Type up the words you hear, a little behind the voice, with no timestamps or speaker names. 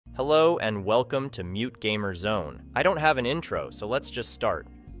Hello and welcome to Mute Gamer Zone. I don't have an intro, so let's just start.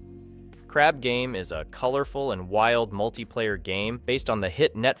 Crab Game is a colorful and wild multiplayer game based on the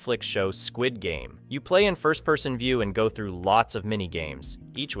hit Netflix show Squid Game. You play in first-person view and go through lots of mini-games,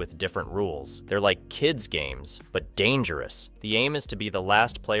 each with different rules. They're like kids' games, but dangerous. The aim is to be the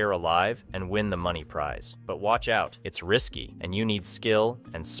last player alive and win the money prize. But watch out, it's risky, and you need skill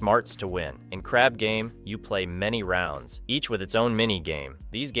and smarts to win. In Crab Game, you play many rounds, each with its own mini-game.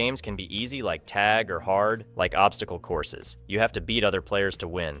 These games can be easy like tag or hard like obstacle courses. You have to beat other players to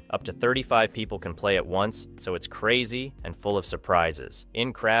win. Up to 35 people can play at once, so it's crazy and full of surprises.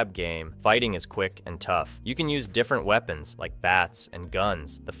 In Crab Game, fighting is quick and tough. You can use different weapons like bats and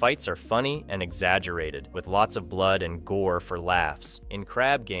guns. The fights are funny and exaggerated, with lots of blood and gore for laughs. In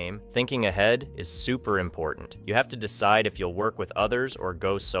Crab Game, thinking ahead is super important. You have to decide if you'll work with others or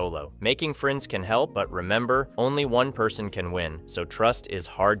go solo. Making friends can help, but remember, only one person can win, so trust is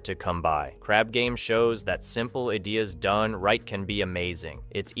hard to come by. Crab Game shows that simple ideas done right can be amazing.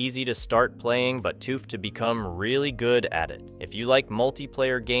 It's easy to start playing, but tough to become really good at it. If you like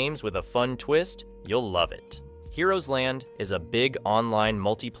multiplayer games with a fun twist, you'll love it. Heroes Land is a big online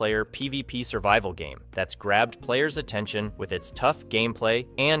multiplayer PvP survival game that's grabbed players' attention with its tough gameplay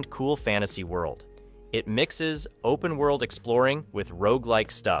and cool fantasy world. It mixes open-world exploring with roguelike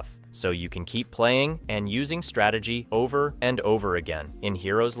stuff, so you can keep playing and using strategy over and over again. In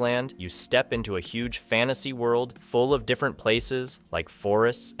Heroes Land, you step into a huge fantasy world full of different places like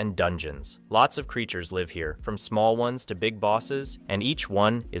forests and dungeons. Lots of creatures live here, from small ones to big bosses, and each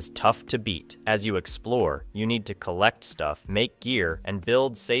one is tough to beat. As you explore, you need to collect stuff, make gear, and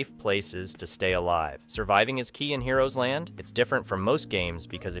build safe places to stay alive. Surviving is key in Heroes Land. It's different from most games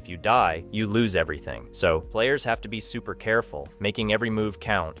because if you die, you lose everything. So players have to be super careful, making every move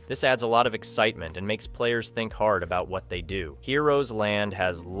count. This adds a lot of excitement and makes players think hard about what they do. Heroes Land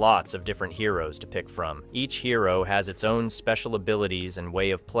has lots of different heroes to pick from. Each hero has its own special abilities and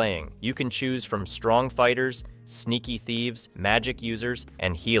way of playing. You can choose from strong fighters, sneaky thieves, magic users,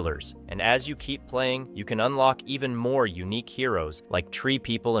 and healers. And as you keep playing, you can unlock even more unique heroes like tree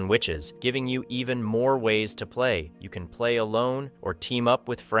people and witches, giving you even more ways to play. You can play alone or team up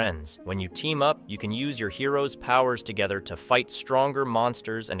with friends. When you team up, you can use your heroes' powers together to fight stronger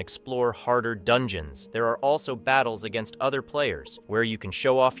monsters and explore harder dungeons. There are also battles against other players, where you can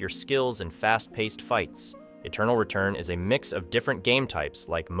show off your skills in fast-paced fights. Eternal Return is a mix of different game types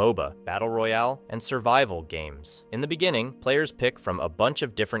like MOBA, Battle Royale, and survival games. In the beginning, players pick from a bunch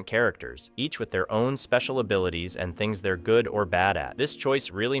of different characters, each with their own special abilities and things they're good or bad at. This choice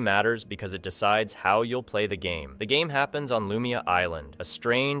really matters because it decides how you'll play the game. The game happens on Lumia Island, a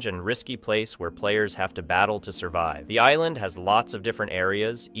strange and risky place where players have to battle to survive. The island has lots of different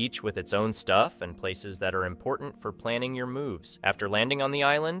areas, each with its own stuff and places that are important for planning your moves. After landing on the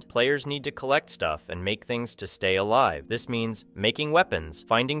island, players need to collect stuff and make things to stay alive. This means making weapons,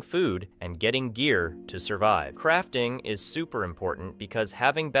 finding food, and getting gear to survive. Crafting is super important because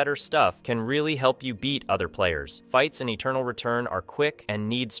having better stuff can really help you beat other players. Fights in Eternal Return are quick and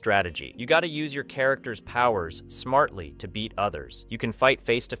need strategy. You gotta use your character's powers smartly to beat others. You can fight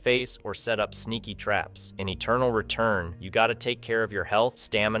face to face or set up sneaky traps. In Eternal Return, you gotta take care of your health,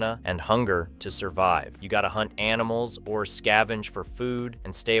 stamina, and hunger to survive. You gotta hunt animals or scavenge for food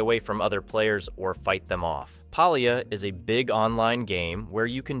and stay away from other players or fight them off. Palia is a big online game where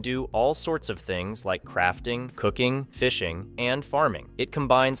you can do all sorts of things like crafting, cooking, fishing, and farming. It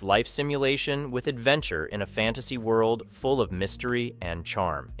combines life simulation with adventure in a fantasy world full of mystery and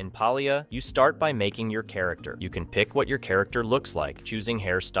charm. In Palia, you start by making your character. You can pick what your character looks like, choosing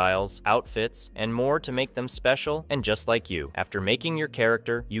hairstyles, outfits, and more to make them special and just like you. After making your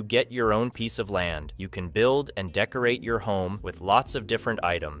character, you get your own piece of land. You can build and decorate your home with lots of different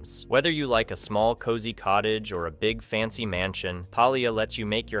items. Whether you like a small cozy cottage or a big fancy mansion, Palia lets you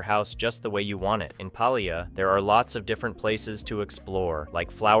make your house just the way you want it. In Palia, there are lots of different places to explore,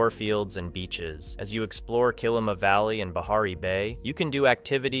 like flower fields and beaches. As you explore Kilima Valley and Bahari Bay, you can do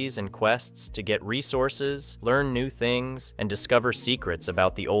activities and quests to get resources, learn new things, and discover secrets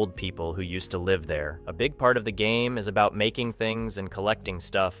about the old people who used to live there. A big part of the game is about making things and collecting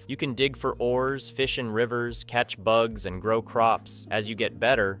stuff. You can dig for ores, fish in rivers, catch bugs, and grow crops. As you get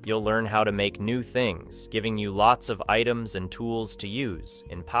better, you'll learn how to make new things, giving you lots of items and tools to use.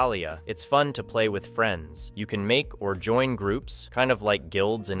 In Palia, it's fun to play with friends. You can make or join groups, kind of like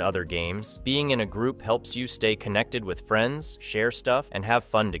guilds in other games. Being in a group helps you stay connected with friends, share stuff, and have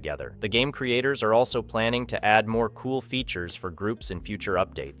fun together. The game creators are also planning to add more cool features for groups in future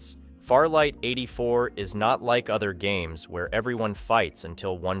updates. Farlight 84 is not like other games where everyone fights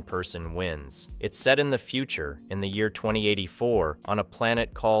until one person wins. It's set in the future, in the year 2084, on a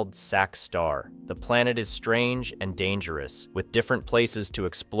planet called Sac Star. The planet is strange and dangerous, with different places to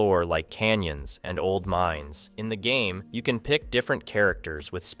explore like canyons and old mines. In the game, you can pick different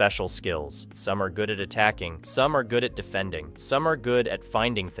characters with special skills. Some are good at attacking, some are good at defending, some are good at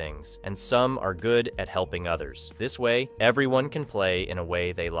finding things, and some are good at helping others. This way, everyone can play in a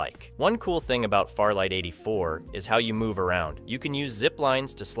way they like. One cool thing about Farlight 84 is how you move around. You can use zip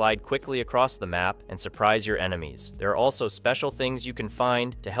lines to slide quickly across the map and surprise your enemies. There are also special things you can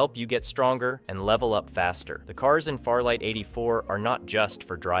find to help you get stronger and level up faster. The cars in Farlight 84 are not just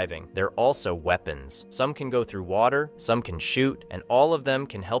for driving, they're also weapons. Some can go through water, some can shoot, and all of them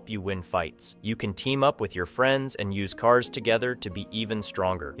can help you win fights. You can team up with your friends and use cars together to be even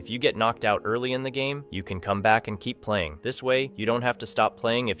stronger. If you get knocked out early in the game, you can come back and keep playing. This way, you don't have to stop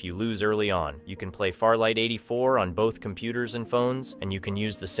playing if you lose early on. You can play Farlight 84 on both computers and phones, and you can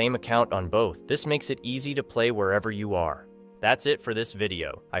use the same account on both. This makes it easy to play wherever you are. That's it for this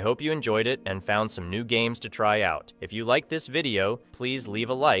video. I hope you enjoyed it and found some new games to try out. If you liked this video, please leave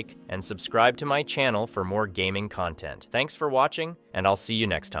a like and subscribe to my channel for more gaming content. Thanks for watching, and I'll see you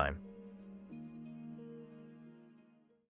next time.